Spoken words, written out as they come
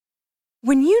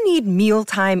When you need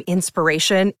mealtime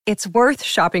inspiration, it's worth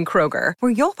shopping Kroger,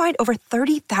 where you'll find over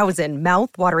 30,000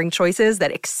 mouth-watering choices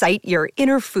that excite your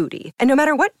inner foodie. And no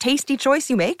matter what tasty choice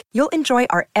you make, you'll enjoy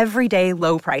our everyday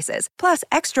low prices, plus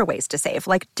extra ways to save,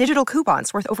 like digital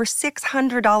coupons worth over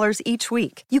 $600 each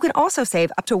week. You can also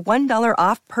save up to $1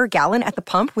 off per gallon at the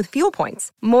pump with fuel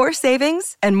points. More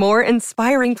savings and more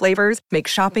inspiring flavors make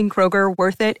shopping Kroger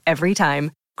worth it every time.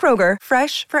 Kroger,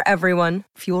 fresh for everyone.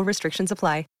 Fuel restrictions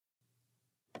apply.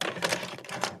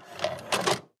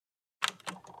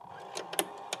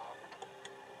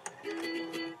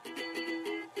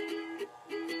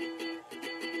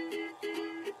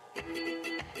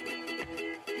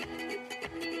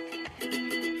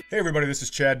 Hey everybody, this is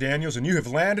Chad Daniels, and you have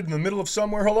landed in the middle of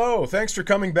somewhere. Hello, thanks for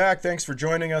coming back, thanks for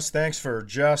joining us, thanks for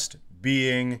just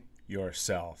being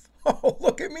yourself. Oh,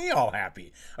 look at me all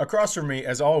happy. Across from me,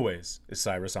 as always, is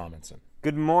Cyrus Amundsen.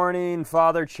 Good morning,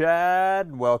 Father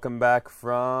Chad. Welcome back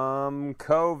from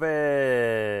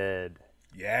COVID.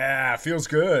 Yeah, feels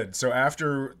good. So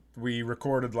after we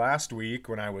recorded last week,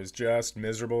 when I was just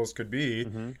miserable as could be,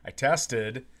 I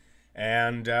tested,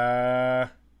 and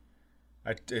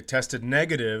it tested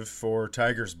negative for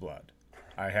tiger's blood.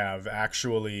 I have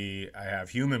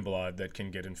human blood that can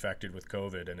get infected with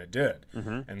COVID, and it did.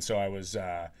 And so I was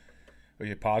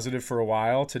positive for a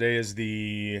while. Today is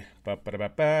the, I guess,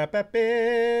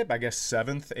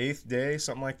 7th, 8th day,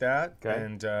 something like that. Okay.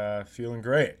 And feeling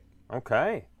great.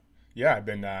 Okay. Yeah, I've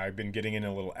been getting in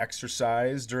a little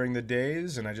exercise during the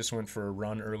days, and I just went for a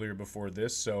run earlier before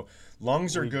this. So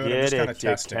lungs are good. I'm just kind of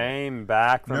testing. You came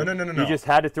back from. No. You just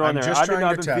had to throw in there. I've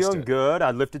been feeling good.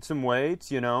 I lifted some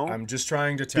weights. I'm just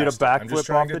trying to test. Did a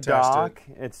backflip off the dock.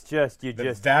 It's just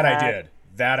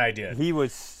That I did. He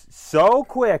was so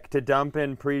quick to dump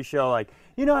in pre-show, like,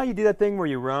 you know how you do that thing where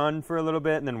you run for a little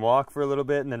bit and then walk for a little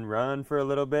bit and then run for a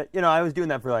little bit? I was doing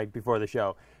that for before the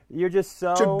show. You're just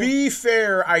so... To be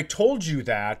fair, I told you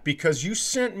that because you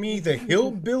sent me the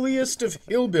hillbilliest of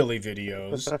hillbilly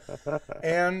videos.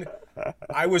 And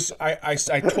I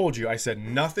told you, I said,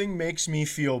 nothing makes me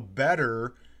feel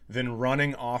better than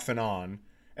running off and on.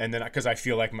 And then, because I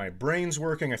feel like my brain's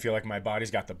working, I feel like my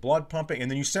body's got the blood pumping. And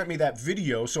then you sent me that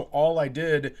video, so all I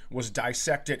did was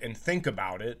dissect it and think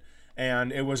about it.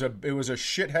 And it was a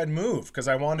shithead move because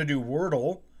I wanted to do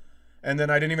Wordle. And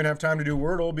then I didn't even have time to do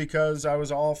Wordle because I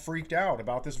was all freaked out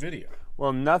about this video.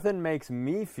 Well, nothing makes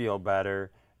me feel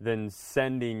better than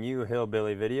sending you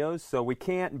hillbilly videos. So we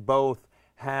can't both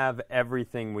have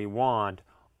everything we want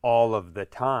all of the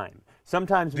time.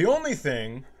 Sometimes The only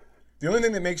thing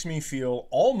that makes me feel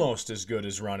almost as good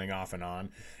as running off and on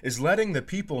is letting the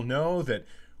people know that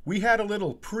we had a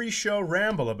little pre-show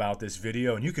ramble about this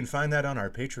video, and you can find that on our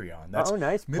Patreon. That's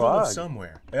nice middle plug. of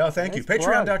somewhere. Oh, thank you.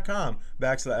 Patreon.com /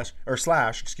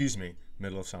 /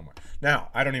 middle of somewhere.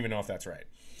 Now, I don't even know if that's right.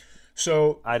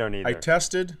 So I don't either. I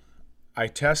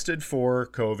tested for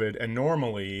COVID, and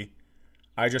normally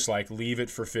I just leave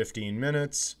it for 15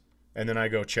 minutes, and then I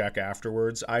go check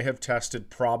afterwards. I have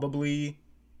tested probably...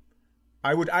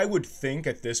 I would think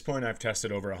at this point I've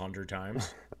tested over 100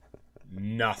 times.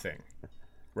 Nothing.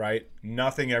 Right?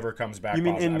 Nothing ever comes back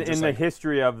positive. You mean in the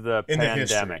history of the pandemic? In the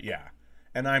history, yeah.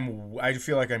 And I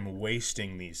feel like I'm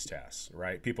wasting these tests,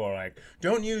 right? People are like,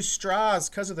 don't use straws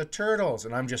because of the turtles.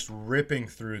 And I'm just ripping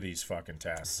through these fucking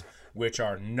tests, which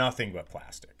are nothing but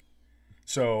plastic.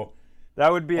 So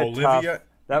that would be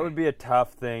a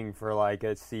tough thing for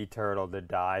a sea turtle to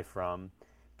die from.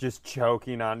 Just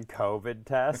choking on COVID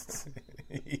tests.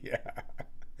 Yeah.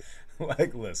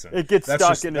 Listen. It gets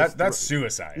stuck in his that's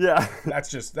suicide. Yeah. That's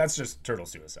just turtle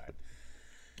suicide.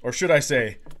 Or should I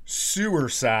say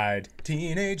suicide?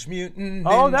 Teenage Mutant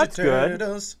Ninja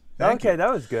Turtles. Good. Okay,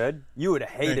 that was good. You would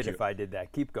have hated if I did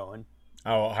that. Keep going.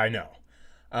 Oh, I know.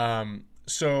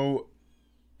 So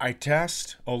I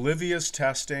test. Olivia's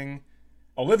testing.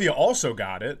 Olivia also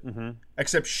got it,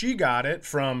 except she got it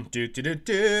from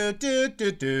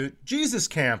Jesus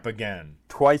Camp again.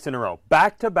 Twice in a row.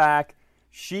 Back to back.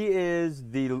 She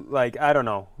is the, I don't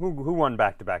know. Who won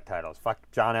back-to-back titles? Fuck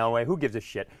John Elway. Who gives a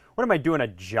shit? What am I doing, a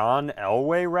John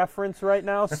Elway reference right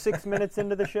now, 6 minutes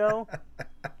into the show?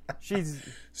 We're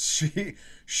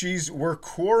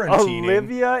quarantining.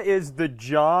 Olivia is the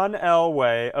John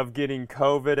Elway of getting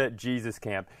COVID at Jesus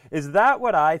Camp. Is that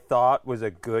what I thought was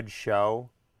a good show?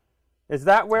 Is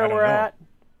that where we're at?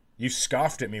 You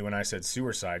scoffed at me when I said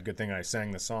suicide. Good thing I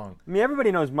sang the song. I mean,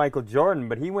 everybody knows Michael Jordan,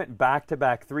 but he went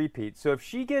back-to-back three-peats. So if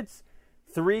she gets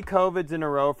 3 COVIDs in a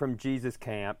row from Jesus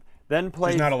Camp, then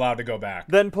plays... She's not allowed to go back.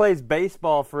 Then plays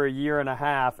baseball for a year and a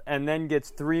half, and then gets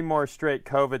 3 more straight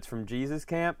COVIDs from Jesus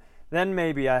Camp, then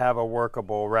maybe I have a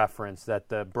workable reference that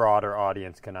the broader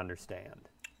audience can understand.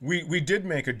 We did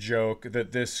make a joke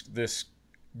that this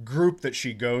group that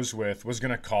she goes with was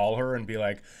going to call her and be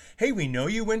like, hey, we know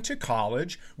you went to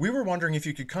college. We were wondering if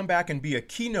you could come back and be a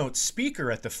keynote speaker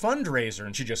at the fundraiser.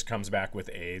 And she just comes back with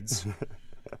AIDS.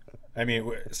 I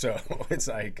mean, so it's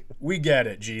like, we get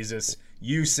it, Jesus.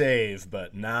 You save,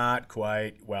 but not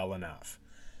quite well enough.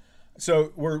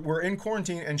 So we're in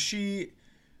quarantine, and she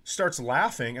starts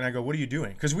laughing, and I go, what are you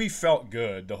doing? Because we felt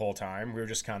good the whole time. We were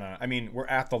just kind of, I mean, we're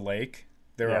at the lake.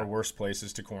 There are worse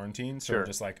places to quarantine, so we're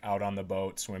just like out on the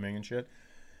boat swimming and shit.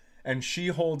 And she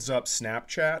holds up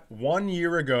Snapchat. 1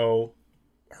 year ago,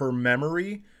 her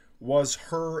memory was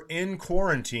her in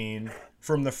quarantine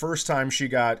from the first time she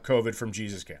got COVID from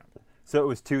Jesus Camp. So it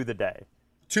was to the day.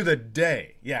 To the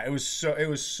day. Yeah, it was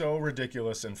so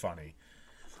ridiculous and funny.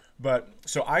 But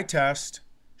so I test.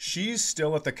 She's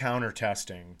still at the counter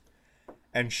testing,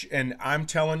 and I'm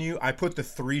telling you, I put the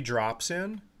 3 drops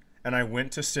in, and I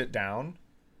went to sit down,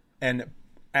 and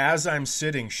as I'm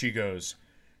sitting, she goes,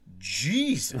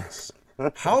 Jesus,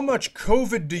 how much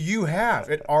COVID do you have?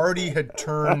 It already had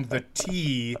turned the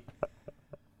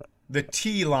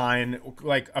T line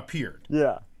like appeared.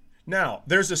 Yeah. Now,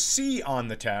 there's a C on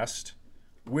the test,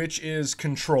 which is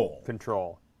control.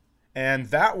 Control. And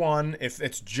that one, if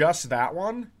it's just that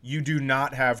one, you do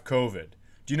not have COVID.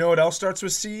 Do you know what else starts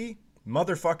with C?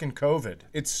 Motherfucking COVID.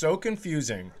 It's so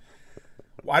confusing.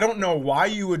 I don't know why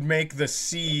you would make the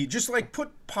C, just like put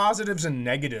positives and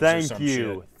negatives or some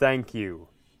shit. Thank you.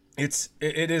 It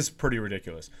is pretty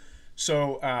ridiculous.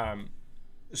 So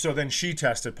then she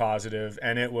tested positive,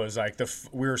 and it was like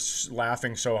we were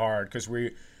laughing so hard because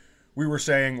we were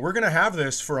saying we're gonna have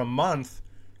this for a month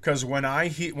because when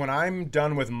I'm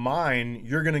done with mine,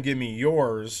 you're gonna give me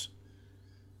yours,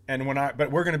 and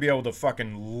but we're gonna be able to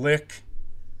fucking lick.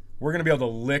 We're gonna be able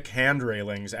to lick hand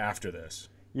railings after this.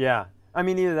 Yeah. I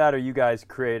mean, either that or you guys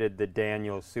created the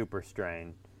Daniels super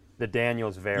strain, the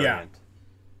Daniels variant.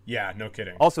 Yeah, no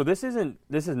kidding. Also, this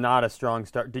is not a strong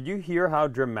start. Did you hear how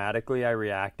dramatically I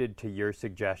reacted to your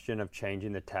suggestion of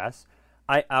changing the test?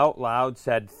 I out loud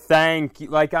said thank you,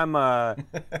 like I'm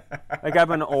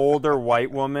an older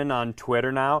white woman on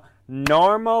Twitter now.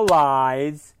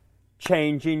 Normalize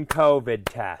changing COVID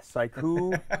tests. Like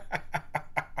who?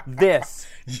 This.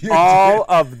 All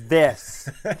of this.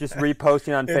 Just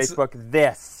reposting on Facebook.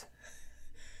 This.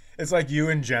 It's like you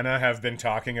and Jenna have been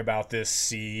talking about this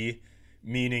C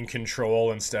meaning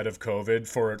control instead of COVID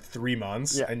for 3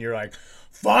 months. Yeah. And you're like,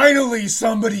 finally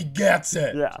somebody gets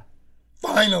it. Yeah.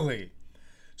 Finally.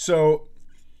 So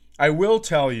I will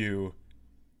tell you,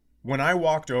 when I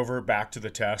walked over back to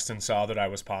the test and saw that I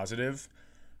was positive,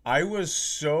 I was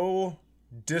so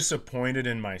disappointed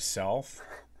in myself.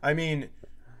 I mean,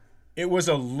 it was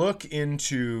a look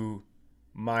into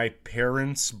my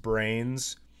parents'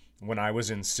 brains when I was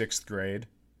in 6th grade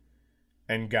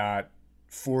and got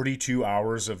 42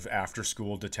 hours of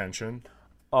after-school detention.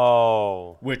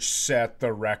 Oh. Which set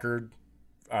the record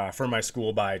for my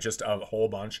school by just a whole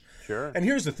bunch. Sure. And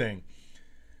here's the thing.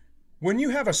 When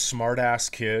you have a smart-ass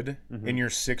kid in your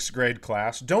 6th grade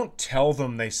class, don't tell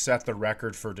them they set the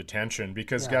record for detention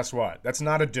because guess what? That's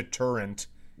not a deterrent.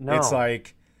 No. It's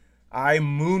like, I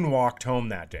moonwalked home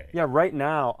that day. Yeah, right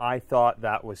now, I thought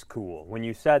that was cool. When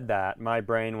you said that, my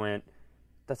brain went,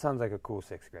 that sounds like a cool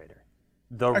 6th grader.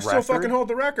 I still fucking hold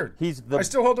the record. I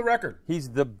still hold the record. He's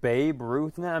the Babe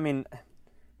Ruth now. I mean,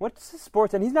 what's the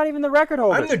sports? And he's not even the record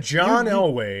holder. I'm the John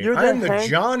Elway. I'm the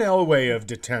John Elway of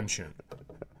detention.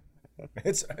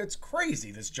 It's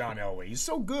crazy, this John Elway. He's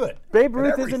so good. Babe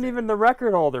Ruth isn't even the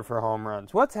record holder for home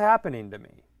runs. What's happening to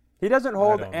me? He doesn't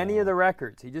hold any of the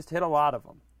records. He just hit a lot of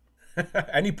them.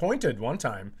 And he pointed one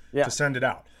time to send it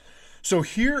out. So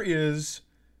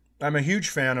I'm a huge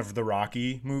fan of the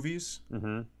Rocky movies.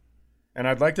 Mm-hmm. And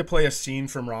I'd like to play a scene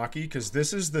from Rocky because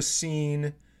this is the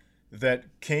scene that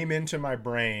came into my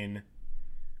brain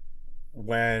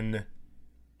when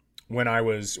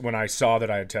I saw that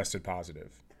I had tested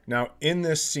positive. Now, in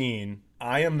this scene,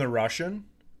 I am the Russian.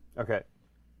 Okay.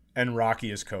 And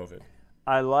Rocky is COVID.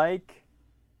 I like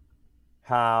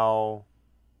how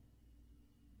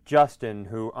Justin,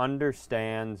 who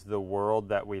understands the world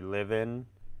that we live in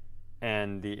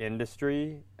and the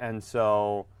industry, and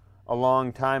so a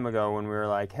long time ago when we were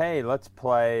like, hey, let's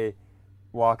play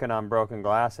Walking on Broken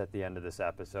Glass at the end of this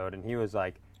episode, and he was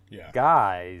like,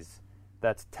 guys,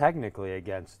 that's technically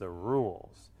against the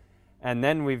rules. And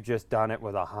then we've just done it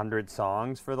with 100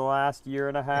 songs for the last year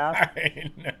and a half.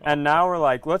 I know. And now we're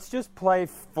like, let's just play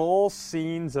full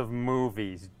scenes of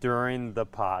movies during the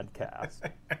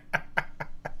podcast.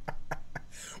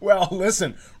 Well,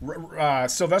 listen,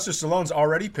 Sylvester Stallone's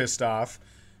already pissed off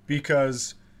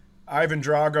because Ivan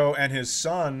Drago and his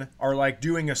son are like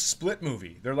doing a split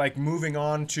movie. They're like moving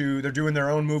on to, they're doing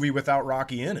their own movie without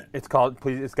Rocky in it. It's got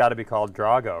to be called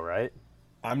Drago, right?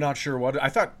 I'm not sure what, I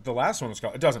thought the last one was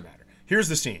called, it doesn't matter. Here's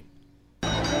the scene.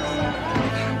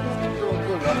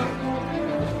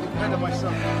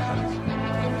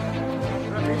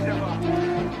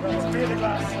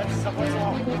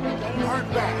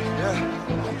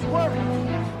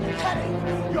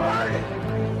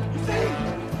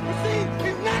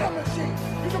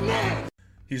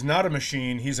 He's not a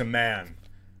machine, he's a man.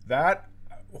 That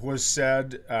was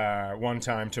said one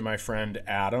time to my friend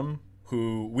Adam,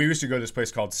 who, we used to go to this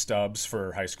place called Stubbs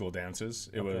for high school dances.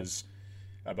 It was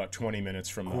about 20 minutes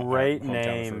from the Great hometown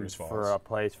name for a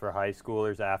place for high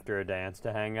schoolers after a dance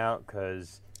to hang out,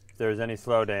 because if there's any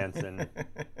slow dancing.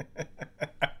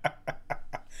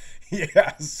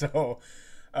 Yeah, so,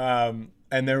 and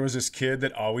there was this kid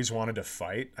that always wanted to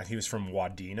fight. He was from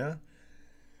Wadena.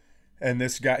 And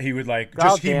this guy, he would like,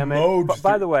 just, he mowed. But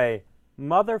by the way,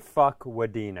 motherfuck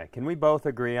Wadena. Can we both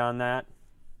agree on that?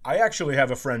 I actually have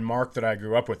a friend, Mark, that I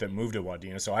grew up with that moved to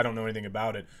Wadena, so I don't know anything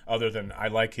about it other than I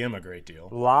like him a great deal.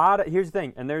 Here's the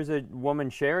thing, and there's a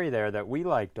woman, Sherry, there that we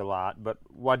liked a lot, but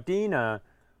Wadena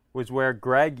was where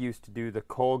Greg used to do the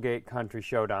Colgate Country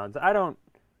Showdowns.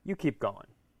 You keep going.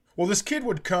 Well, this kid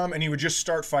would come and he would just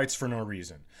start fights for no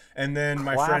reason. And then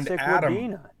my Classic friend Adam...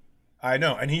 Wadena. I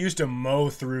know, and he used to mow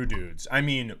through dudes. I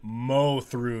mean, mow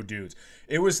through dudes.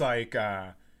 It was like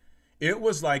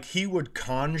he would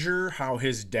conjure how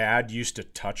his dad used to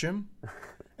touch him,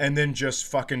 and then just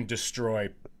fucking destroy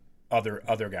other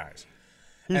guys.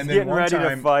 He's getting ready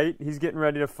to fight. He's getting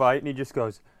ready to fight, and he just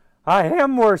goes, "I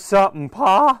am worth something,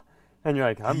 Pa." And you're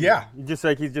like, yeah. Just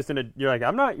like he's just you're like,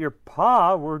 I'm not your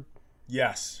pa.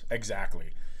 Yes,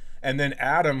 exactly. And then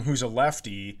Adam, who's a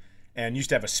lefty and used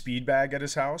to have a speed bag at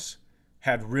his house,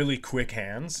 had really quick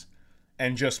hands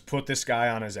and just put this guy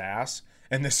on his ass.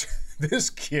 And this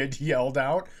kid yelled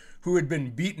out, who had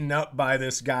been beaten up by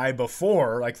this guy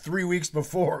before, like 3 weeks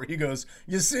before. He goes,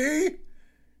 "You see?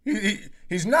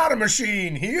 He's not a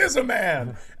machine. He is a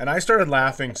man." And I started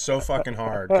laughing so fucking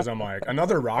hard because I'm like,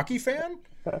 another Rocky fan?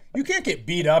 You can't get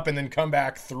beat up and then come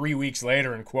back 3 weeks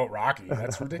later and quote Rocky.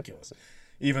 That's ridiculous.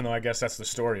 Even though I guess that's the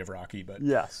story of Rocky. But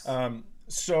yes.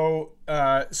 So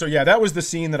yeah, that was the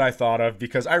scene that I thought of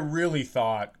because I really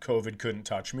thought COVID couldn't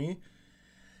touch me.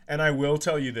 And I will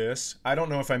tell you this. I don't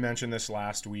know if I mentioned this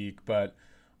last week, but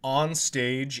on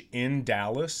stage in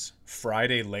Dallas,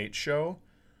 Friday Late Show,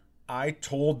 I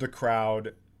told the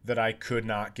crowd that I could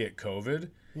not get COVID.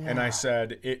 Yeah. And I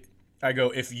said,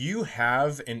 if you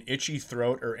have an itchy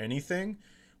throat or anything,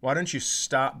 why don't you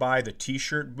stop by the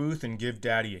t-shirt booth and give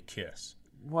Daddy a kiss?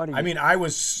 I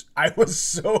was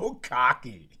so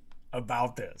cocky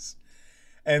about this.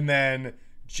 And then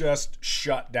just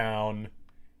shut down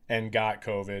and got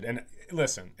COVID. And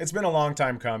listen, it's been a long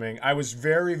time coming. I was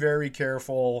very, very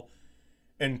careful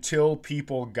until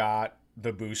people got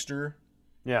the booster.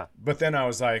 Yeah. But then I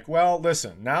was like, well,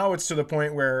 listen, now it's to the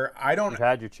point where You've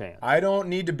had your chance. I don't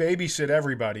need to babysit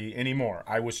everybody anymore.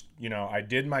 I was, I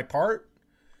did my part.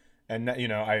 And,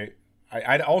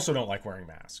 I also don't like wearing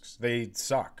masks. They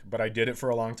suck, but I did it for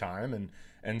a long time.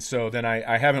 And so then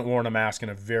I haven't worn a mask in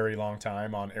a very long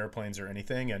time on airplanes or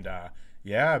anything. And,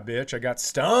 yeah, bitch, I got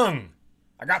stung.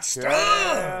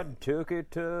 Dad took it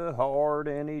to heart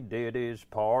and he did his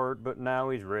part, but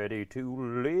now he's ready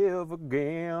to live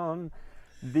again.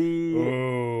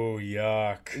 Oh,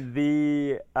 yuck.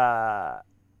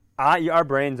 Our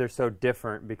brains are so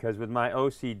different because with my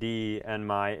OCD and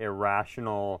my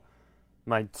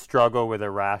struggle with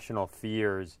irrational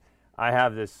fears, I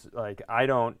have this, I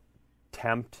don't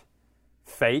tempt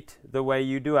fate the way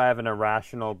you do. I have an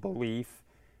irrational belief.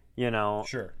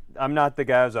 Sure. I'm not the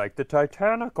guy who's like, the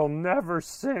Titanic will never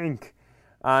sink.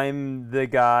 I'm the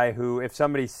guy who, if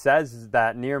somebody says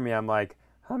that near me, I'm like,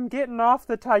 I'm getting off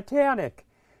the Titanic.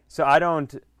 So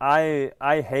I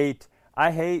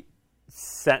hate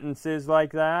sentences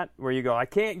like that where you go, I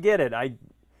can't get it.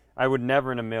 I would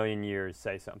never in a million years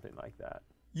say something like that.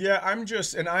 Yeah, I'm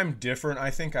different. I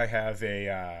think I have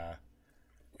a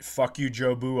fuck you,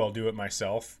 Joe Boo, I'll do it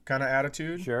myself kind of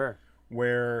attitude. Sure.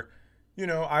 Where,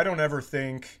 I don't ever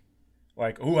think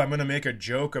like, oh, I'm going to make a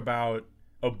joke about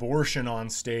abortion on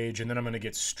stage and then I'm going to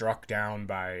get struck down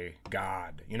by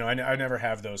God. I never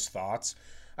have those thoughts.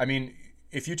 I mean,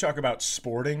 if you talk about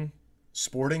sporting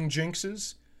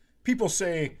jinxes, people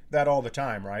say that all the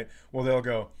time, right? Well, they'll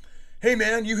go, hey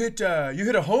man, you hit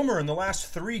a homer in the last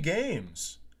 3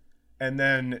 games. And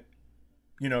then,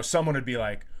 someone would be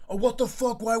like, oh, what the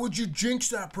fuck? Why would you jinx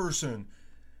that person?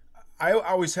 I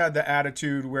always had the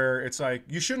attitude where it's like,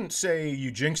 you shouldn't say you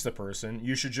jinx the person.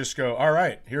 You should just go, all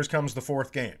right, here comes the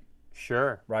fourth game.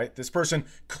 Sure. Right? This person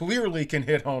clearly can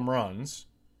hit home runs.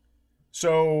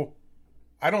 So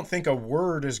I don't think a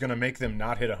word is going to make them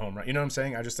not hit a home run. You know what I'm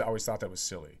saying? I just always thought that was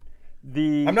silly.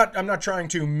 I'm not trying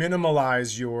to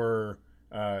minimalize your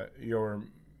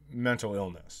mental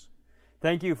illness.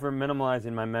 Thank you for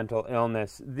minimalizing my mental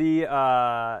illness.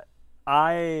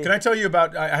 Can I tell you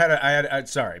about? I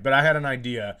had an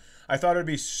idea. I thought it'd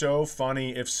be so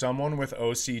funny if someone with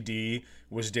OCD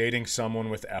was dating someone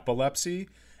with epilepsy,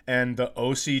 and the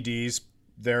OCD's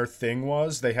their thing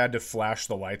was they had to flash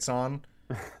the lights on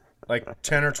like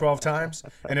 10 or 12 times,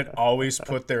 and it always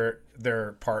put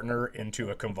their partner into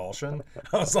a convulsion.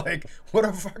 I was like, what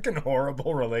a fucking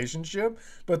horrible relationship,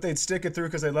 but they'd stick it through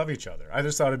because they love each other. I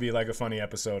just thought it'd be like a funny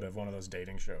episode of one of those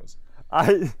dating shows.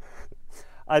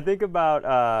 I think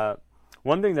about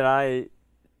one thing that I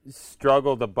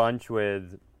struggled a bunch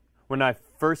with when I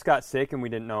first got sick and we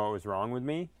didn't know what was wrong with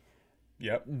me.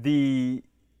 Yep.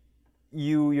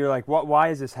 You're like, what? Why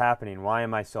is this happening? Why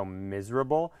am I so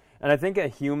miserable? And I think a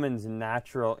human's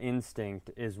natural instinct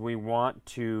is we want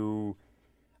to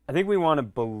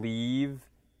believe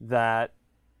that,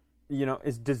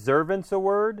 is deservance a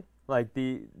word? Like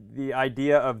the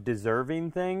idea of deserving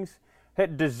things? Hey, I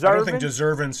don't think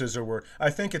deservance is a word.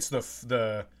 I think it's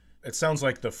it sounds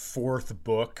like the fourth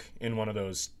book in one of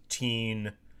those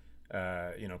teen,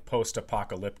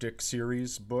 post-apocalyptic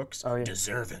series books. Oh, yeah.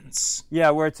 Deservance.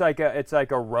 Yeah, where it's like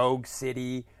a rogue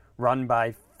city run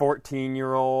by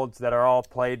 14-year-olds that are all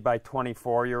played by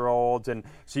 24-year-olds, and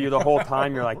so you're the whole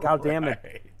time you're like, God damn it,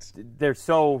 they're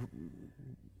so,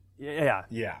 yeah.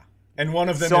 Yeah. And one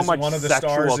of them so is much one of the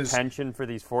sexual stars is tension for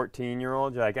these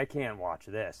 14-year-olds. You're like, I can't watch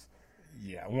this.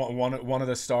 Yeah, one of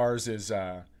the stars is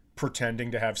pretending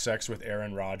to have sex with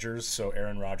Aaron Rodgers so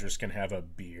Aaron Rodgers can have a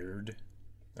beard.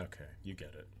 Okay, you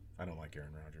get it. I don't like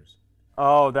Aaron Rodgers.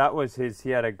 Oh, that was he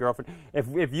had a girlfriend.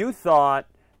 If you thought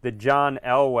the John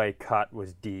Elway cut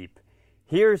was deep,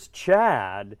 here's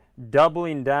Chad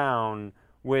doubling down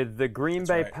with the Green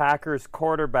Bay Packers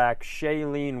quarterback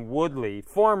Shailene Woodley,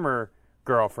 former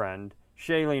girlfriend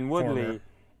Shailene Woodley,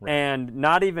 and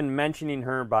not even mentioning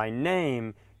her by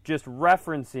name, just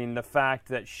referencing the fact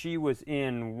that she was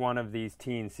in one of these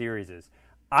teen series.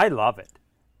 I love it.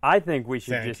 I think we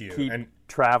should keep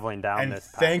traveling down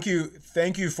this path.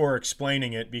 Thank you for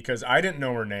explaining it, because I didn't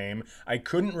know her name. I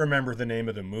couldn't remember the name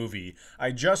of the movie.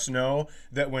 I just know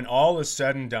that when all is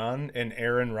said and done and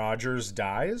Aaron Rodgers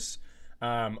dies,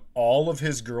 all of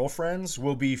his girlfriends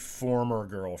will be former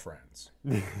girlfriends.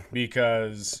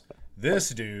 Because this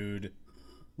dude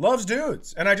loves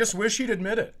dudes, and I just wish he'd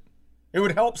admit it. It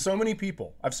would help so many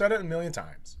people. I've said it a million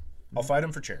times. I'll fight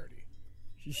him for charity.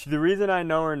 The reason I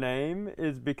know her name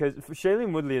is because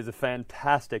Shailene Woodley is a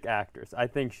fantastic actress. I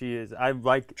think she is.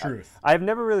 Truth. I've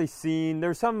never really seen.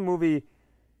 There's some movie,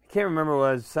 I can't remember what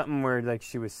it was, something where like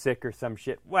she was sick or some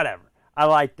shit. Whatever. I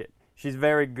liked it. She's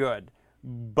very good.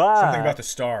 But something about the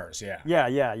stars, yeah.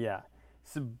 Yeah.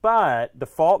 So, but The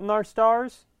Fault in Our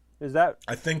Stars, is that?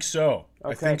 I think so.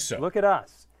 Okay. I think so. Look at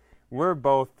us. We're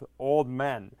both old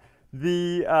men.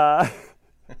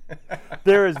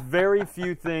 There is very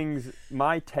few things.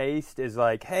 My taste is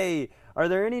like, hey, are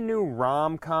there any new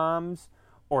rom-coms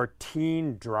or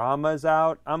teen dramas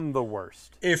out? I'm the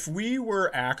worst. If we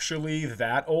were actually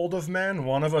that old of men,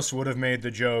 one of us would have made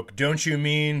the joke, don't you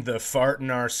mean the fart in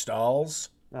our stalls?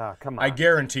 Oh, come on. I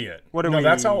guarantee it.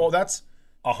 That's how old. That's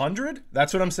 100?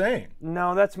 That's what I'm saying.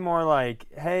 No, that's more like,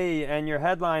 hey, and your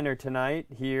headliner tonight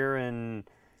here in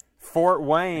Fort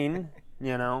Wayne,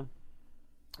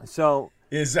 So...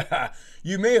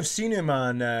 you may have seen him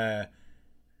on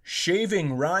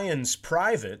Shaving Ryan's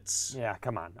Privates. Yeah,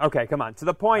 come on. Okay, come on. So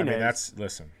the point is...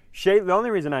 listen. The only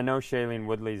reason I know Shailene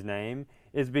Woodley's name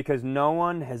is because no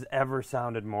one has ever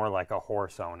sounded more like a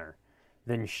horse owner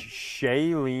than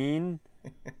Shailene...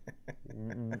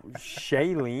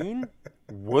 Shailene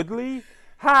Woodley?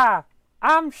 Hi,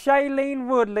 I'm Shailene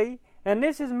Woodley, and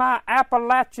this is my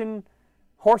Appalachian...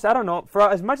 horse. I don't know. For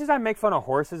as much as I make fun of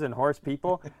horses and horse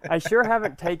people, I sure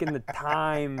haven't taken the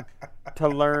time to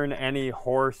learn any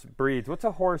horse breeds. What's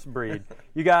a horse breed?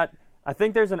 I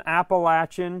think there's an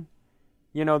Appalachian.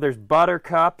 There's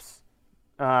Buttercups.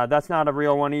 That's not a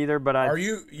real one either. But are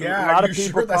you? Yeah. A lot of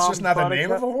people sure that's just not the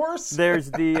name of a horse? There's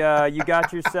you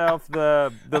got yourself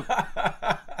the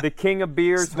King of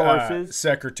Beers horses.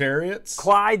 Secretariats.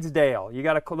 Clydesdale.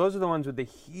 Those are the ones with the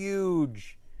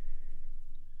huge.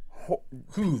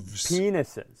 Hooves.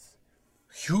 Penises.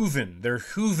 They're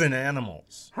hooven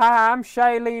animals. Hi, I'm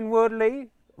Shailene Woodley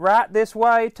right this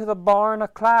way to the barn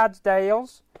of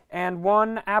Clydesdales, and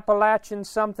one Appalachian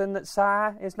something that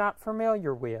Si is not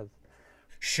familiar with.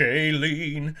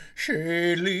 Shailene,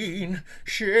 Shailene,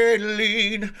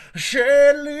 Shailene,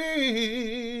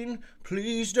 Shailene,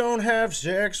 please don't have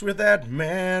sex with that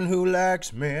man who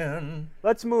likes men.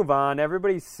 Let's move on.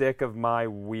 Everybody's sick of my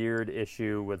weird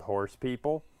issue with horse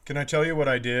people. Can I tell you what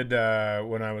I did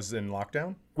when I was in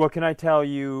lockdown? Well, can I tell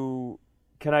you?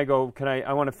 Can I go?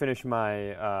 I want to finish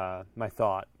my my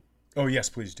thought. Oh yes,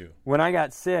 please do. When I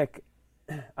got sick,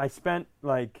 I spent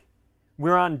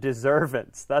we're on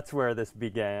Deservance. That's where this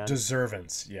began.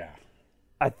 Deservance, yeah.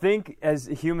 I think as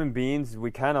human beings, we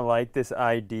kind of like this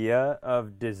idea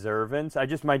of deservance.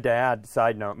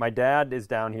 Side note, my dad is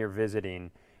down here visiting,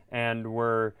 and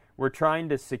we're trying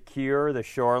to secure the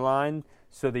shoreline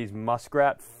so these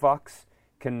muskrat fucks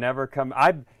can never come.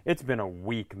 It's been a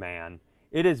week, man.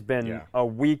 It has been a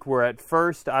week where at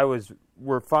first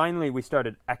we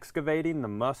started excavating the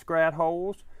muskrat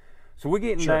holes. So we're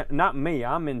getting that, not me,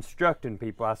 I'm instructing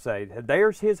people. I say,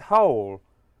 there's his hole,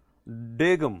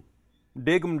 dig them.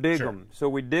 So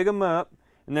we dig them up,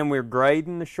 and then we're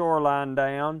grading the shoreline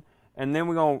down, and then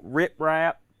we're going to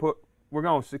rip-rap, we're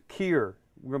going to secure,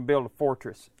 we're going to build a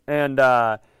fortress. And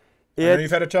I know you've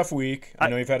had a tough week. I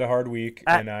know you've had a hard week.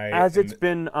 It's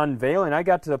been unveiling, I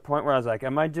got to the point where I was like,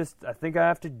 I think I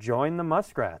have to join the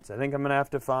muskrats. I think I'm going to have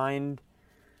to find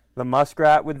the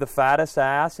muskrat with the fattest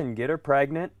ass and get her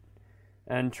pregnant.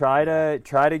 And try to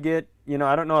get,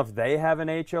 I don't know if they have an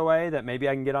HOA that maybe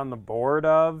I can get on the board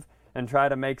of and try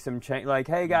to make some change. Like,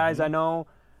 hey guys, I know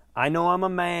I'm a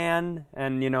man,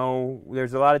 and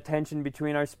there's a lot of tension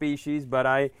between our species, but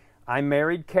I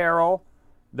married Carol.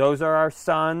 Those are our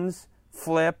sons,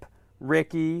 Flip,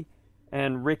 Ricky,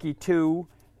 and Ricky 2,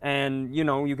 and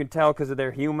you can tell because of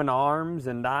their human arms.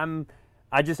 And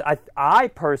I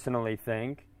personally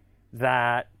think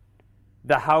that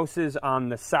the houses on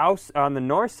the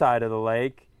north side of the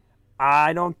lake,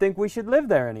 I don't think we should live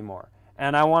there anymore.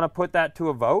 And I want to put that to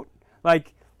a vote.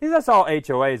 Like, that's all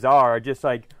HOAs are. Just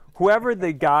like whoever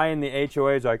the guy in the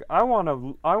HOA is like, I want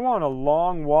a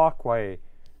long walkway,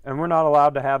 and we're not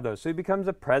allowed to have those. So he becomes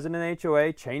a president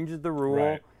HOA, changes the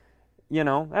rule.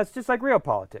 Right. That's just like real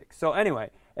politics. So anyway,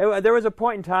 there was a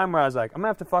point in time where I was like, I'm gonna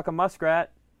have to fuck a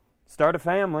muskrat, start a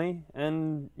family,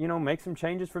 and make some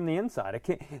changes from the inside.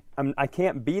 I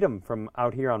can't beat them from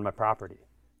out here on my property.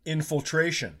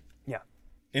 Infiltration. Yeah.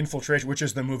 Infiltration, which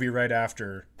is the movie right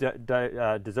after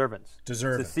Deservance.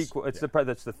 Deservance. It's the sequel.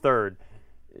 That's the third.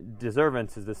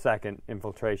 Deservance is the second.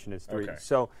 Infiltration is 3. Okay.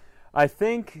 So I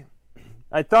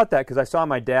thought that because I saw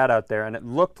my dad out there, and it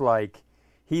looked like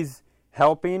he's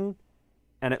helping,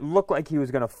 and it looked like he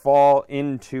was going to fall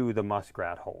into the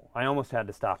muskrat hole. I almost had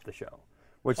to stop the show.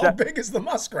 How big is the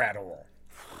muskrat hole?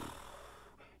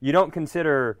 You don't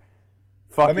consider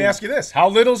fucking... Let me ask you this. How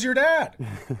little's your dad?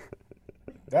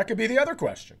 That could be the other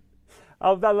question.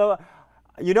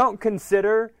 You don't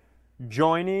consider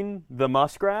joining the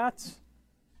muskrats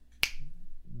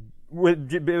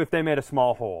if they made a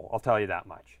small hole. I'll tell you that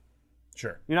much.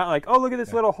 Sure. You're not like, oh, look at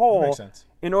this little hole. That makes sense.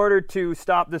 In order to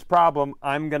stop this problem,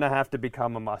 I'm going to have to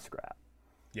become a muskrat.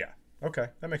 Yeah. Okay.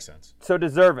 That makes sense. So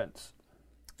Deservance.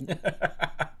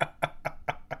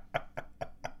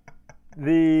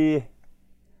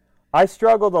 I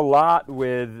struggled a lot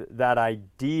with that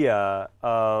idea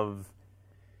of,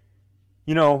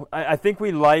 I think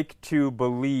we like to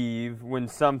believe when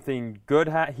something good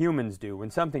humans do. When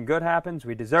something good happens,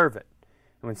 we deserve it.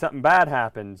 And when something bad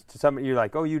happens to somebody, you're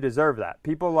like, oh, you deserve that.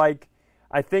 People I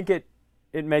think it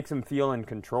makes them feel in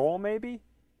control, maybe.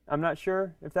 I'm not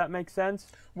sure if that makes sense.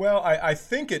 Well, I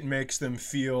think it makes them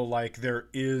feel like there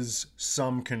is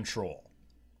some control,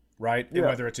 right? Yeah.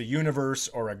 Whether it's a universe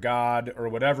or a god or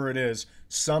whatever it is,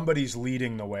 somebody's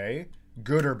leading the way,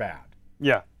 good or bad.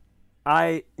 Yeah.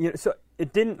 So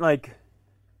it didn't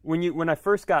when I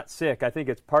first got sick, I think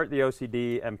it's part the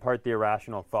OCD and part the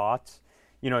irrational thoughts,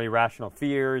 irrational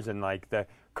fears and the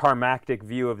karmactic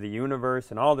view of the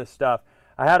universe and all this stuff.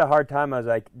 I had a hard time. I was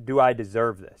like, do I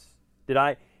deserve this?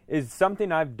 Is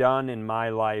something I've done in my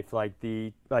life,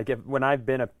 when I've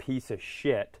been a piece of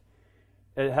shit,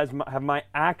 have my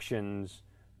actions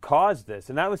caused this?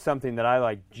 And that was something that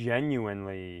I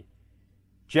genuinely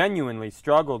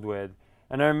struggled with.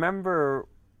 And I remember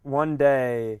one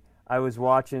day I was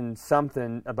watching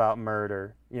something about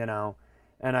murder,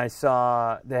 and I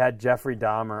saw they had Jeffrey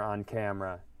Dahmer on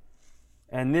camera,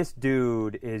 and this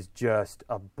dude is just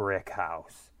a brick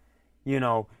house,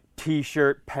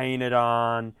 T-shirt painted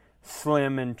on,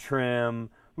 slim and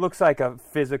trim, looks like a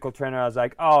physical trainer. I was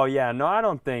like, oh yeah, no, I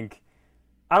don't think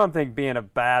I don't think being a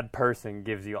bad person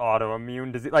gives you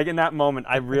autoimmune disease. Like, in that moment,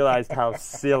 I realized how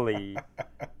silly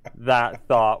that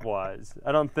thought was.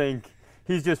 I don't think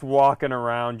he's just walking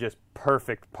around just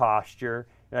perfect posture.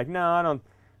 You're like, no, I don't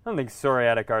think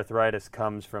psoriatic arthritis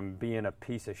comes from being a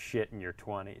piece of shit in your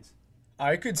 20s.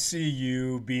 I could see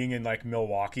you being in like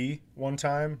Milwaukee one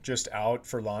time, just out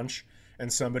for lunch,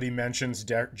 and somebody mentions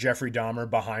Jeffrey Dahmer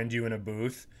behind you in a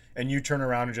booth, and you turn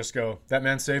around and just go, "That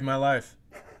man saved my life."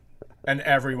 And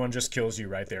everyone just kills you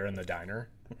right there in the diner.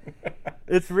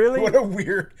 It's really what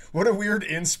a weird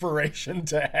inspiration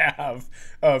to have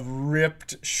of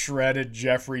ripped, shredded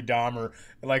Jeffrey Dahmer,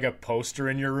 like a poster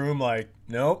in your room. Like,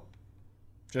 nope.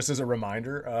 Just as a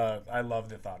reminder, I love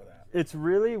the thought of that. It's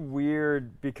really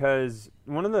weird because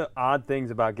one of the odd things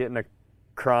about getting a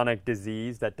chronic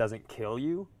disease that doesn't kill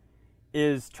you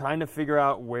is trying to figure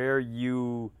out where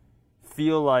you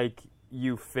feel like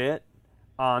you fit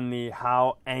on the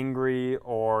how angry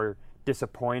or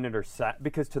disappointed or sad.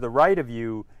 Because to the right of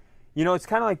you, it's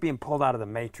kind of like being pulled out of the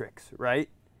Matrix, right?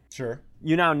 Sure.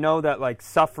 You now know that like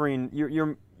suffering,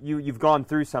 you've gone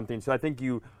through something, so I think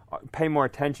you pay more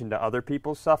attention to other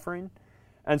people's suffering.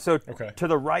 And so to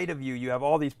the right of you, you have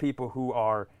all these people who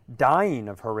are dying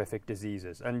of horrific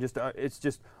diseases, and just it's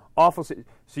just awful. So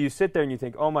you sit there and you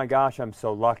think, oh my gosh, I'm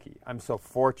so lucky, I'm so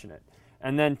fortunate.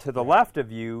 And then to the left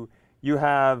of you, you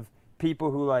have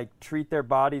people who like treat their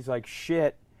bodies like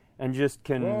shit and just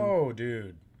can. Whoa,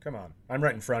 dude, come on! I'm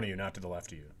right in front of you, not to the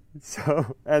left of you.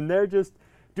 So, and they're just,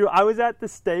 dude. I was at the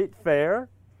state fair.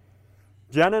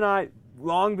 Jen and I,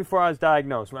 long before I was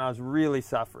diagnosed, when I was really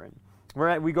suffering,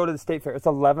 we go to the state fair. It's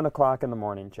 11 o'clock in the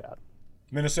morning, Chad.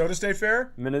 Minnesota State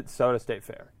Fair. Minnesota State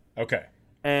Fair. Okay.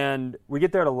 And we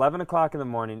get there at 11 o'clock in the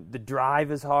morning. The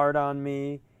drive is hard on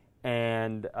me,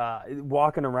 and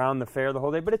walking around the fair the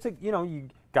whole day. But it's you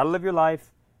got to live your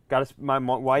life. My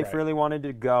wife really wanted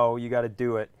to go. You got to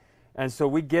do it. And so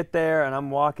we get there, and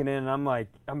I'm walking in, and I'm like,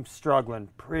 I'm struggling,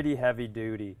 pretty heavy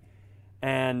duty.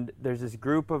 And there's this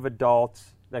group of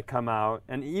adults that come out,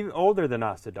 and even older than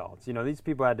us adults. These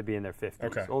people had to be in their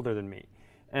 50s, older than me.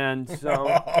 And so...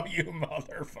 Oh, you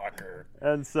motherfucker.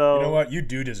 And so... You know what? You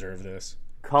do deserve this.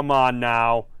 Come on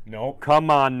now. Nope. Come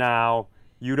on now.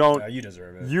 You don't... Yeah, you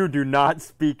deserve it. You do not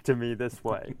speak to me this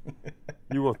way.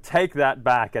 You will take that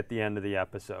back at the end of the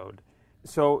episode.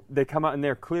 So they come out, and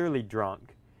they're clearly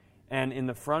drunk. And in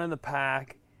the front of the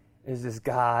pack is this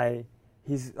guy.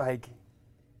 He's like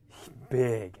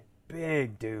big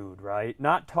dude, right?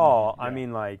 Not tall. Yeah. I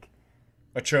mean like...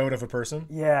 A chode of a person?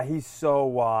 Yeah, he's so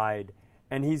wide.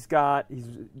 And he's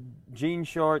jean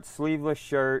shorts, sleeveless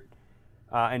shirt,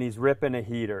 and he's ripping a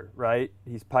heater, right?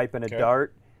 He's piping a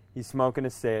dart. He's smoking a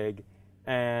cig.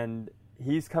 And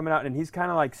he's coming out, and he's kind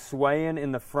of like swaying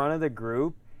in the front of the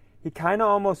group. He kind of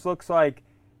almost looks like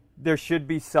there should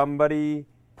be somebody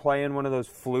playing one of those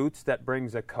flutes that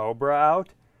brings a cobra out.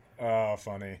 Oh,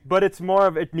 funny. But it's more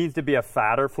of, it needs to be a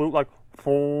fatter flute, like...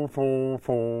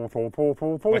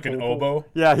 Like an oboe?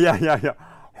 Yeah.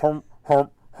 Hump,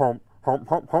 hump, hump, hump,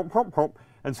 hump, hump, hump, hump.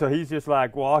 And so he's just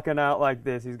like walking out like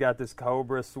this. He's got this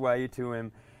cobra sway to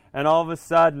him. And all of a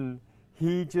sudden,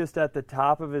 he just at the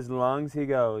top of his lungs, he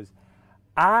goes,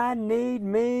 I need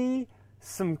me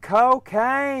some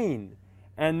cocaine.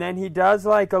 And then he does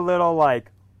like a little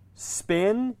like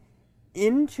spin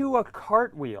into a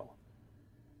cartwheel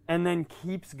and then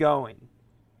keeps going.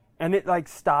 And it like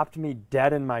stopped me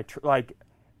dead in my like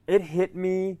it hit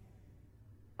me.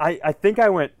 I think I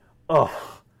went ugh,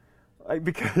 like,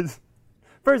 because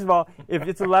first of all, if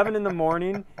it's 11 in the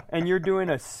morning and you're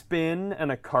doing a spin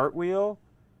and a cartwheel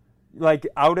like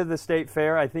out of the state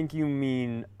fair, I think you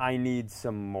mean I need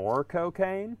some more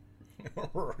cocaine.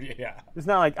 Yeah. It's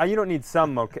not like you don't need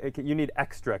some you need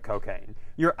extra cocaine.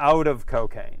 You're out of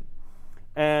cocaine.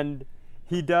 And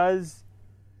he does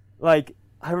like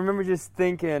I remember just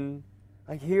thinking,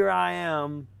 like, here I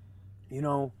am,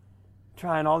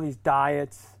 trying all these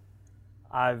diets.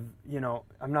 I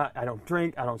don't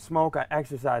drink, I don't smoke, I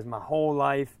exercise my whole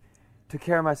life, took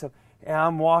care of myself. And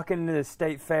I'm walking into the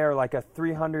state fair like a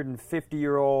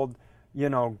 350-year-old,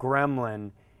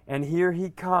 gremlin. And here he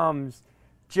comes,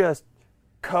 just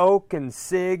coke and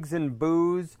cigs and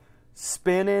booze,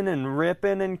 spinning and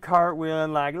ripping and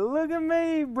cartwheeling like, look at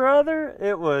me, brother.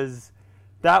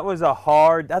 That was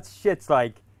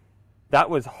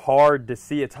hard to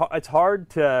see. It's hard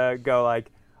to go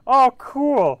like, oh,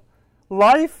 cool.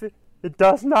 Life, it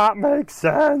does not make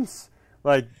sense.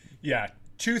 Like, yeah,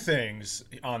 two things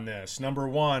on this. Number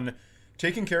one,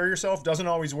 taking care of yourself doesn't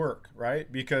always work,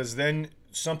 right? Because then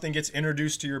something gets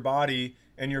introduced to your body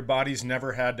and your body's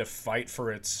never had to fight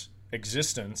for its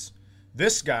existence.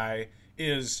 This guy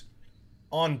is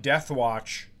on death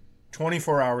watch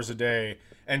 24 hours a day.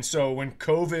 And so when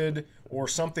COVID or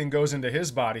something goes into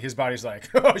his body's like,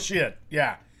 oh, shit,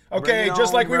 yeah. Okay,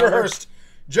 just like we rehearsed.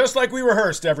 Just like we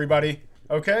rehearsed, everybody.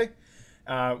 Okay?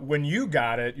 When you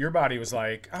got it, your body was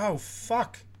like, oh,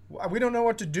 fuck. We don't know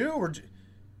what to do. We're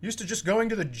used to just going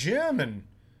to the gym and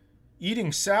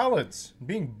eating salads,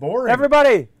 being boring.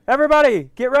 Everybody,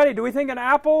 get ready. Do we think an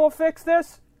apple will fix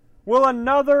this? Will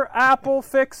another apple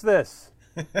fix this?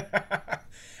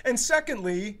 And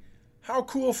secondly, how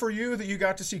cool for you that you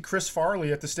got to see Chris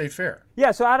Farley at the State Fair.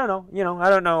 Yeah, so I don't know.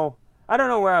 I don't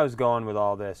know where I was going with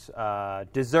all this.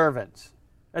 Deservance.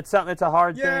 It's a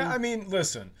hard thing. Yeah, I mean,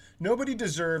 listen. Nobody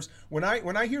deserves when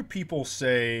I hear people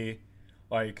say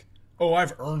like, "Oh,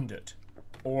 I've earned it."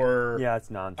 Or yeah, it's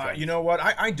nonsense. You know what?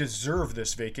 I deserve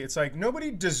this vacation. It's like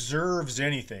nobody deserves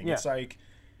anything. Yeah. It's like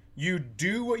you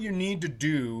do what you need to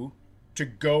do to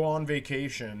go on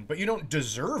vacation, but you don't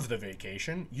deserve the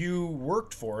vacation. You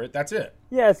worked for it. That's it.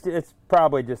 Yeah, it's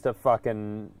probably just a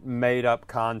fucking made-up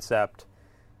concept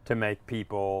to make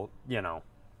people,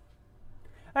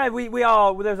 Hey, we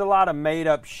all there's a lot of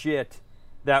made-up shit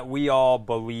that we all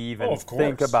believe and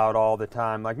think about all the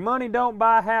time. Like, money don't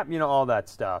buy happiness, all that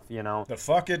stuff, The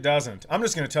fuck it doesn't. I'm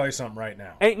just going to tell you something right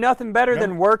now. Ain't nothing better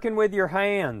than working with your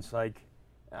hands. Like,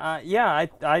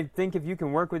 I think if you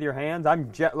can work with your hands,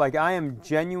 I am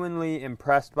genuinely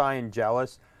impressed by and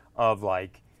jealous of,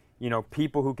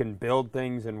 people who can build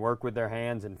things and work with their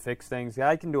hands and fix things.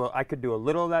 I could do a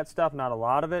little of that stuff, not a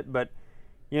lot of it, but,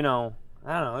 I don't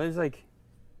know. It's like,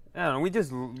 we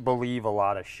just believe a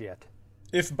lot of shit.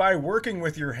 If by working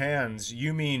with your hands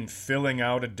you mean filling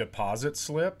out a deposit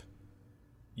slip,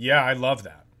 yeah, I love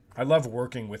that. I love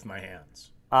working with my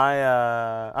hands.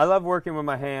 I love working with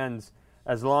my hands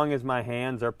as long as my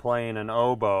hands are playing an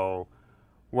oboe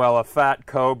while a fat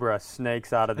cobra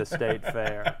snakes out of the state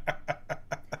fair.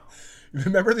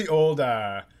 Remember the old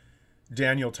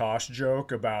Daniel Tosh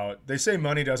joke about, they say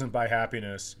money doesn't buy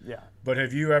happiness. Yeah. But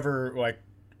have you ever,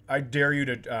 I dare you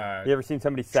to... you ever seen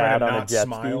somebody sad on a jet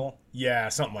ski? Yeah,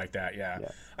 something like that, yeah.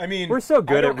 I mean... We're so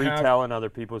good at retelling other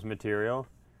people's material.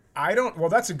 Well,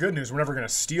 that's the good news. We're never going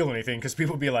to steal anything because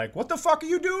people will be like, what the fuck are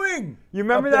you doing? You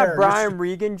remember that Brian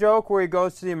Regan joke where he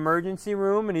goes to the emergency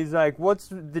room and he's like, what's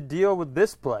the deal with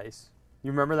this place?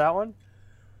 You remember that one?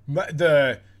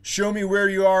 The show me where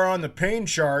you are on the pain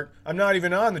chart. I'm not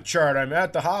even on the chart. I'm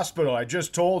at the hospital. I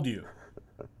just told you.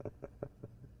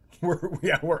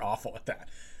 We're awful at that.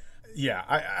 Yeah,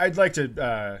 I'd like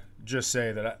to just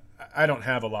say that I don't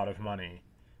have a lot of money.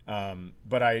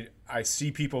 But I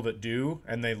see people that do,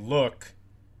 and they look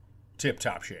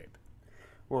tip-top shape.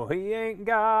 Well, he ain't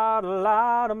got a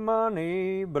lot of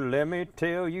money, but let me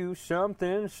tell you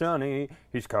something, sonny.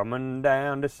 He's coming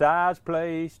down to Si's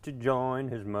place to join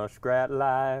his muskrat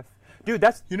life. Dude,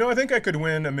 that's... I think I could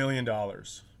win $1 million.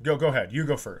 Go ahead. You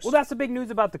go first. Well, that's the big news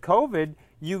about the COVID.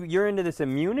 You're into this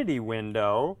immunity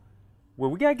window. Well,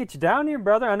 we got to get you down here,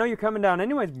 brother. I know you're coming down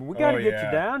anyways, but we got to get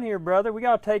you down here, brother. We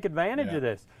got to take advantage of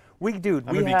this. I'm going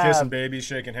to be kissing babies,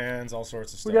 shaking hands, all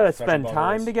sorts of stuff. We got to spend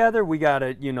time together. We got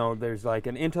to, there's like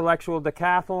an intellectual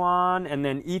decathlon, and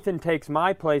then Ethan takes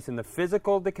my place in the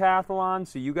physical decathlon,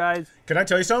 so you guys... Can I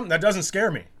tell you something? That doesn't scare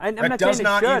me. I'm not saying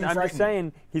it should. I'm just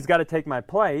saying he's got to take my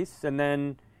place, and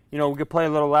then... we could play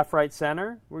a little left-right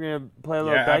center. We're going to play a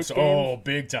little dice game. Oh,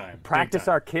 big time. Practice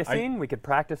our kissing. We could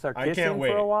practice our kissing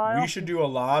for a while. We should do a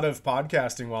lot of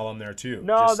podcasting while I'm there, too.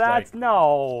 No,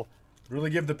 no. Really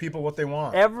give the people what they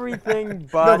want. Everything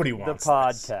but Nobody the wants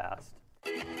podcast.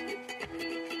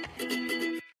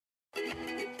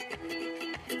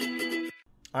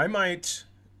 I might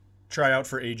try out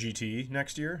for AGT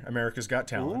next year, America's Got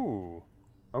Talent. Ooh.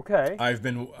 Okay. I've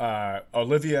been,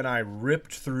 Olivia and I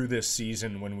ripped through this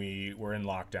season when we were in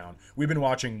lockdown. We've been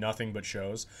watching nothing but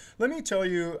shows. I'd like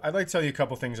to tell you a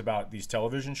couple things about these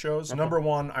television shows. Okay. Number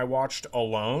one, I watched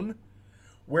Alone,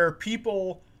 where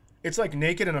people, it's like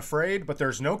Naked and Afraid, but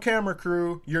there's no camera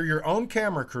crew. You're your own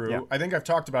camera crew. Yeah. I think I've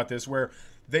talked about this, where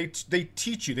they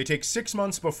teach you. They take 6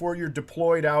 months before you're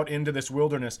deployed out into this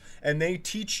wilderness, and they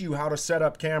teach you how to set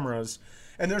up cameras.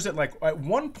 And there's at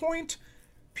one point...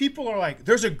 people are like,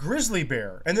 there's a grizzly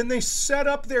bear. And then they set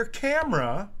up their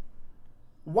camera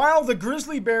while the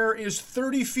grizzly bear is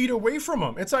 30 feet away from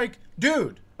them. It's like,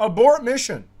 dude, abort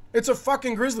mission. It's a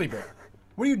fucking grizzly bear.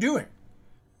 What are you doing?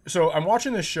 So I'm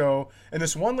watching this show, and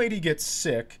this one lady gets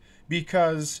sick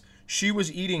because she was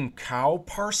eating cow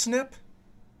parsnip.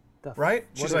 Right?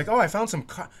 She's like, I found some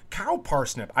cow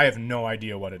parsnip. I have no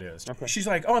idea what it is. Okay. She's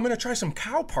like, I'm going to try some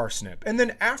cow parsnip. And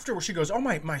then afterwards she goes,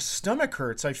 my stomach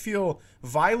hurts. I feel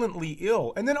violently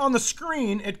ill. And then on the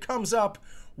screen it comes up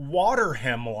water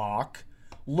hemlock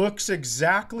looks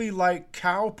exactly like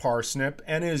cow parsnip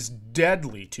and is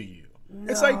deadly to you.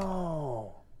 No. It's like,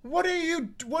 what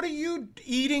are you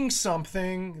eating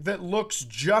something that looks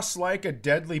just like a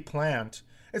deadly plant?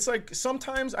 It's like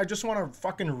sometimes I just want to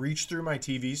fucking reach through my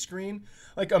TV screen.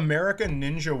 Like American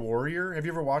Ninja Warrior. Have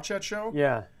you ever watched that show?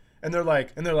 Yeah. And they're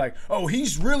like, oh,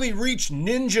 he's really reached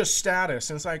ninja status.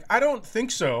 And it's like, I don't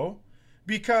think so.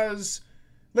 Because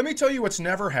let me tell you what's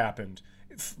never happened.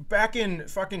 Back in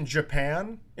fucking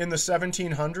Japan in the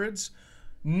 1700s,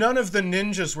 none of the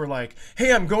ninjas were like,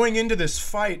 hey, I'm going into this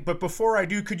fight, but before I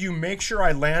do, could you make sure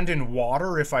I land in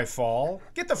water if I fall?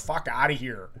 Get the fuck out of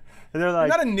here. And they're like,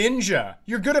 you're not a ninja.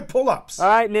 You're good at pull-ups. All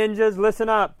right, ninjas, listen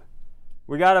up.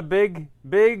 We got a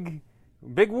big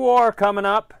war coming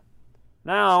up.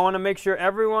 Now, I want to make sure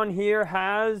everyone here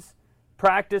has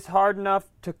practiced hard enough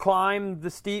to climb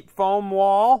the steep foam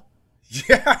wall.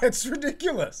 Yeah, it's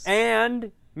ridiculous.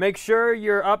 And make sure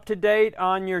you're up to date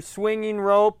on your swinging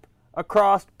rope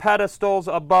across pedestals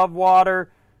above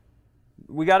water.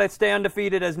 We got to stay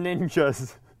undefeated as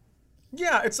ninjas.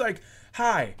 Yeah, it's like,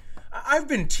 hi, I've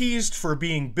been teased for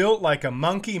being built like a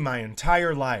monkey my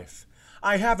entire life.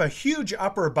 I have a huge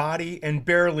upper body and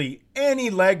barely any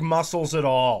leg muscles at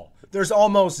all. There's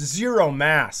almost zero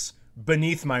mass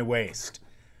beneath my waist.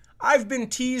 I've been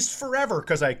teased forever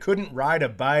because I couldn't ride a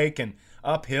bike and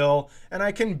uphill, and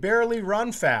I can barely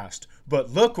run fast. But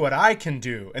look what I can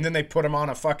do. And then they put him on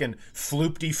a fucking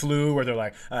floop-de-flu where they're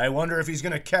like, I wonder if he's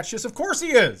going to catch this. Of course he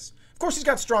is. Of course he's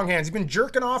got strong hands. He's been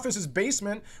jerking off his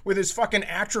basement with his fucking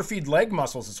atrophied leg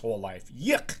muscles his whole life.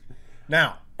 Yuck.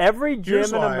 Now, every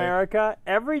gym in America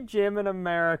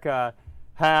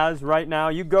has right now,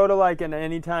 you go to like an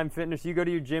Anytime Fitness, you go to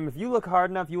your gym, if you look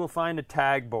hard enough, you will find a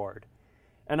tag board.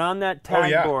 And on that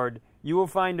tag board, you will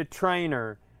find a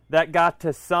trainer that got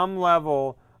to some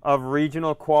level of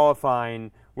regional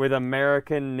qualifying with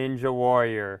American Ninja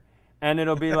Warrior. And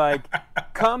it'll be like,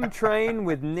 come train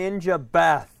with Ninja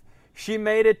Beth. She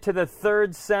made it to the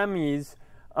third semis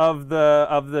of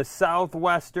the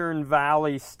Southwestern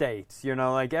Valley states. You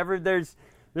know, like there's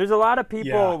a lot of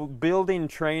people building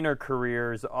trainer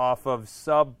careers off of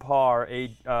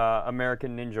subpar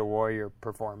American Ninja Warrior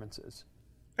performances.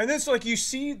 And it's like you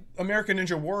see American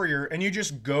Ninja Warrior and you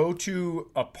just go to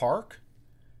a park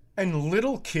and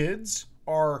little kids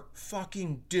are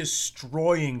fucking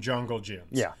destroying jungle gyms.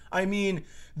 Yeah. I mean,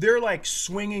 they're like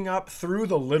swinging up through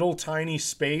the little tiny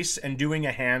space and doing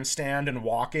a handstand and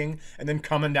walking and then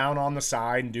coming down on the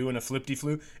side and doing a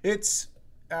flip-de-flu. It's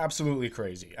absolutely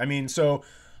crazy. I mean, so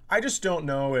I just don't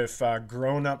know if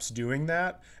grown-ups doing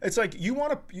that. It's like,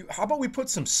 how about we put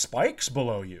some spikes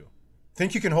below you?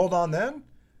 Think you can hold on then?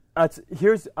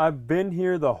 I've been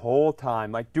here the whole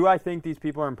time. Like, do I think these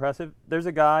people are impressive? There's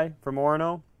a guy from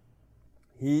Orono.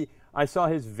 I saw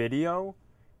his video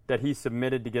that he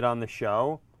submitted to get on the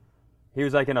show. He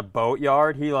was like in a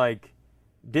boatyard. It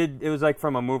was like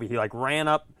from a movie. He like ran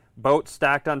up, boats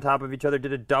stacked on top of each other,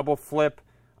 did a double flip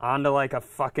onto like a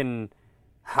fucking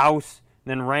house,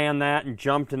 and then ran that and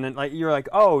jumped, and then like you're like,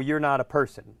 oh, you're not a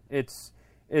person. It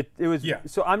was. Yeah.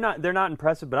 So they're not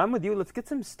impressive, but I'm with you. Let's get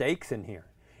some stakes in here.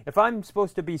 If I'm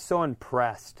supposed to be so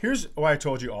impressed. Here's why I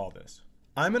told you all this.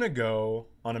 I'm going to go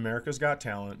on America's Got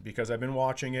Talent because I've been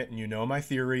watching it, and you know my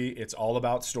theory. It's all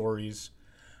about stories.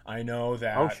 I know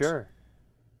that. Oh, sure.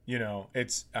 You know,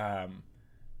 it's going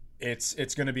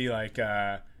to be like,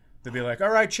 they'll be like,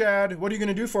 all right, Chad, what are you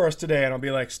going to do for us today? And I'll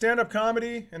be like, stand-up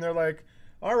comedy. And they're like,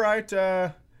 all right,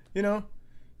 give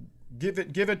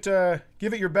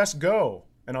it your best go.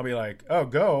 And I'll be like, oh,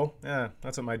 go? Yeah,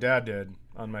 that's what my dad did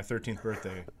on my 13th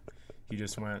birthday. He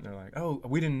just went, and they're like, oh,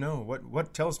 we didn't know.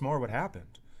 What? Tell us more. What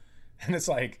happened? And it's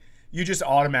like, you just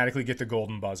automatically get the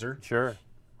golden buzzer. Sure.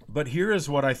 But here is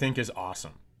what I think is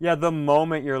awesome. Yeah, the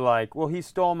moment you're like, well, he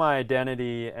stole my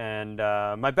identity, and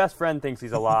my best friend thinks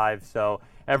he's alive, so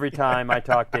every time I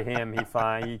talk to him,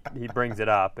 he brings it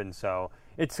up, and so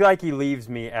it's like he leaves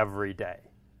me every day.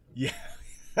 Yeah.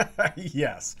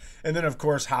 Yes. And then, of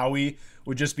course, Howie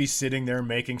would just be sitting there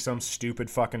making some stupid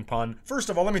fucking pun. First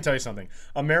of all, let me tell you something.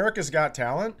 America's Got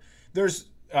Talent. There's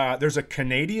a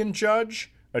Canadian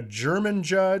judge, a German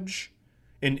judge,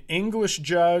 an English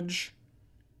judge,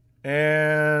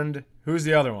 and who's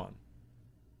the other one?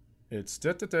 It's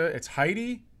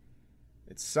Heidi.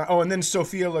 And then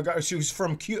Sophia Lagarde. She was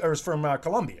from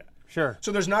Colombia. Sure.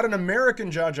 So there's not an American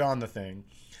judge on the thing.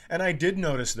 And I did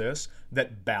notice this,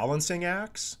 that balancing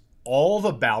acts, all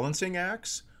the balancing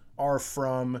acts are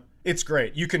from, it's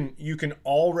great. You can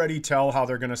already tell how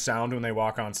they're going to sound when they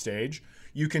walk on stage.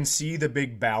 You can see the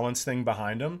big balance thing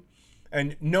behind them.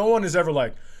 And no one is ever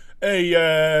like, Hey,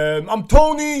 I'm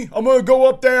Tony. I'm gonna go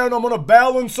up there and I'm gonna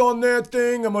balance on that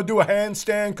thing. I'm gonna do a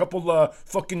handstand, couple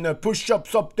fucking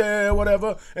push-ups up there,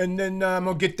 whatever, and then I'm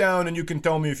gonna get down and you can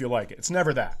tell me if you like it. It's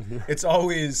never that. It's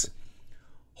always,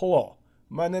 hello,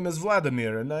 my name is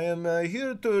Vladimir and I am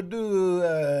here to do,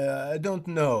 I don't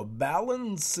know,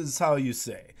 balance is how you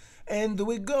say. And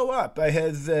we go up.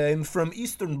 I'm from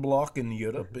Eastern Bloc in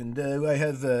Europe, and I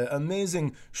have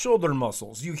amazing shoulder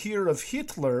muscles. You hear of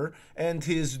Hitler and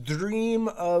his dream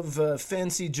of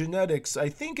fancy genetics. I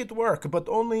think it worked, but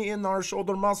only in our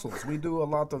shoulder muscles. We do a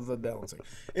lot of balancing.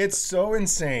 It's so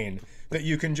insane that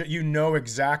you can you know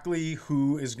exactly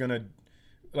who is going to,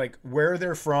 like, where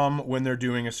they're from when they're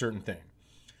doing a certain thing.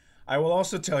 I will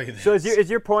also tell you this. So is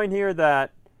your point here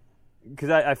that, because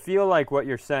I feel like what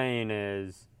you're saying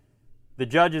is, the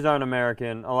judges aren't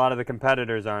American, a lot of the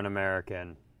competitors aren't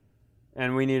American,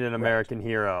 and we need an American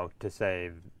hero to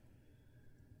save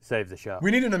the show. We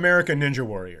need an American Ninja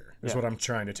Warrior, is what I'm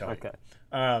trying to tell you.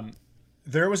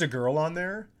 There was a girl on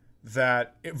there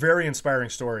that, very inspiring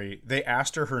story, they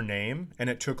asked her name, and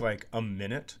it took like a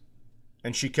minute,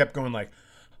 and she kept going like,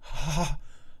 ha,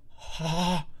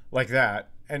 ha, like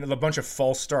that, and a bunch of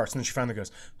false starts, and then she finally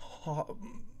goes,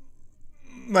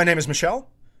 my name is Michelle?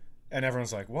 And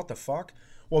everyone's like, what the fuck?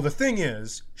 Well, the thing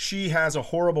is, she has a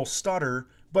horrible stutter,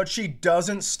 but she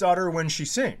doesn't stutter when she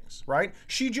sings, right?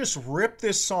 She just ripped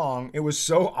this song. It was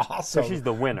so awesome. So she's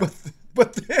the winner.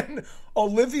 But then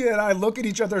Olivia and I look at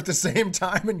each other at the same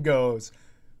time and goes,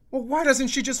 well, why doesn't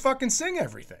she just fucking sing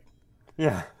everything?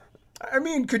 Yeah. I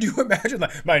mean, could you imagine,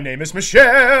 like, my name is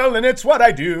Michelle and it's what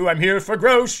I do. I'm here for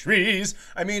groceries.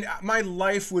 I mean, my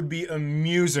life would be a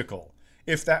musical.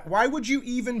 If that, why would you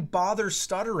even bother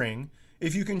stuttering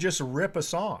if you can just rip a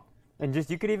song? And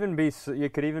just you could even be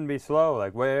slow,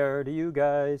 like, where do you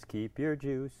guys keep your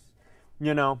juice?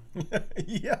 You know.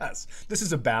 Yes, this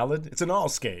is a ballad. It's an all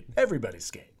skate. Everybody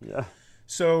skate. Yeah.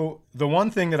 So the one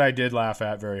thing that I did laugh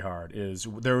at very hard is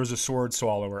there was a sword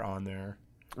swallower on there.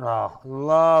 Oh,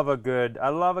 I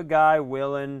love a guy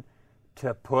willing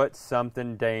to put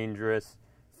something dangerous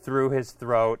through his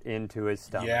throat into his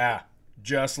stomach. Yeah,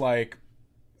 just like.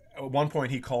 At one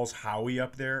point, he calls Howie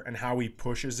up there, and Howie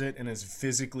pushes it and is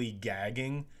physically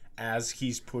gagging as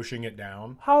he's pushing it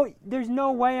down. There's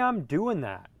no way I'm doing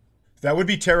that. That would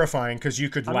be terrifying because you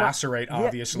could lacerate,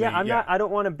 obviously. Yeah, I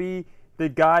don't want to be the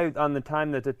guy on the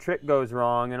time that the trick goes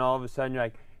wrong, and all of a sudden you're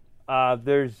like, I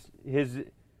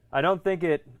don't think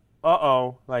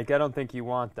you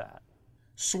want that.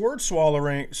 Sword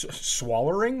swallowing?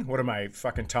 What am I,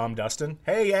 fucking Tom Dustin?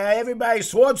 Hey, everybody,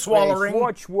 sword swallowing. Hey,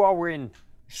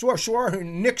 sword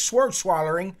swallowing. Nick sword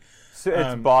swallowing. So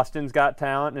it's Boston's Got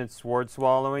Talent and it's sword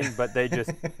swallowing, but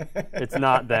it's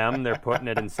not them. They're putting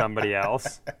it in somebody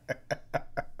else.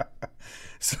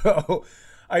 So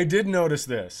I did notice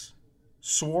this.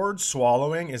 Sword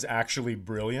swallowing is actually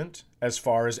brilliant as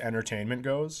far as entertainment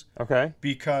goes. Okay.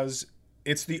 Because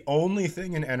it's the only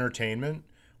thing in entertainment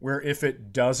where if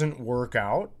it doesn't work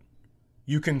out,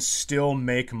 you can still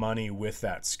make money with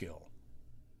that skill.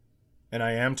 And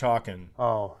I am talking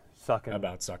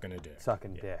about sucking a dick.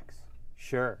 Sucking dicks.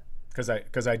 Sure.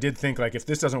 Because I did think, like, if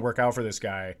this doesn't work out for this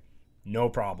guy, no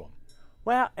problem.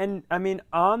 Well, and I mean,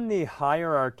 on the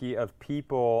hierarchy of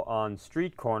people on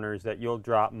street corners that you'll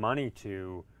drop money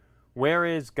to, where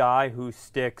is guy who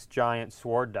sticks giant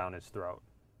sword down his throat?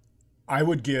 I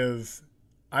would give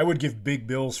big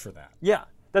bills for that. Yeah,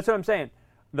 that's what I'm saying.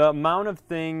 The amount of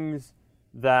things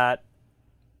that...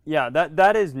 Yeah,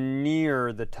 that is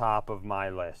near the top of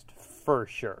my list, for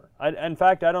sure. In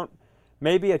fact,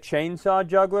 maybe a chainsaw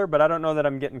juggler, but I don't know that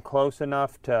I'm getting close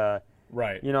enough to...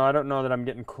 Right. You know, I don't know that I'm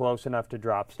getting close enough to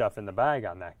drop stuff in the bag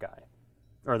on that guy.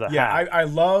 Or the hat. Yeah, I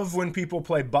love when people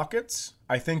play buckets.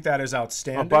 I think that is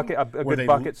outstanding. A good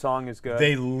bucket song is good.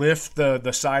 They lift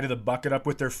the side of the bucket up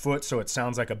with their foot so it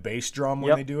sounds like a bass drum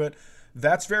when they do it.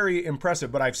 That's very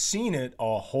impressive, but I've seen it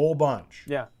a whole bunch.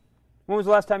 Yeah. When was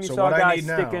the last time you saw a guy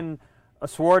sticking a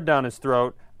sword down his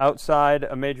throat outside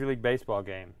a Major League Baseball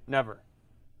game? Never.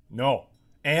 No.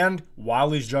 And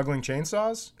while he's juggling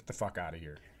chainsaws, get the fuck out of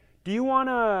here. Do you want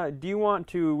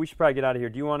to, we should probably get out of here.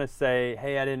 Do you want to say,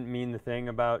 hey, I didn't mean the thing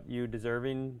about you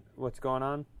deserving what's going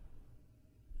on?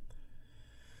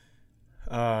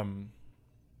 I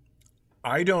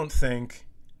don't think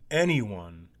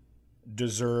anyone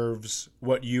deserves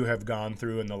what you have gone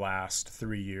through in the last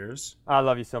 3 years. I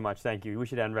love you so much. Thank you. We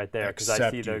should end right there because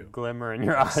I see the glimmer in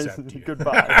your eyes. You.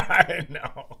 Goodbye. I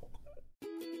know.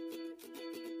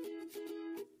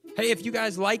 Hey, if you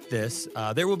guys like this,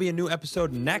 there will be a new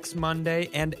episode next Monday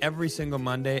and every single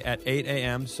Monday at 8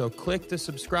 a.m. So click the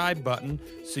subscribe button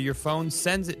so your phone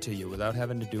sends it to you without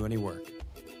having to do any work.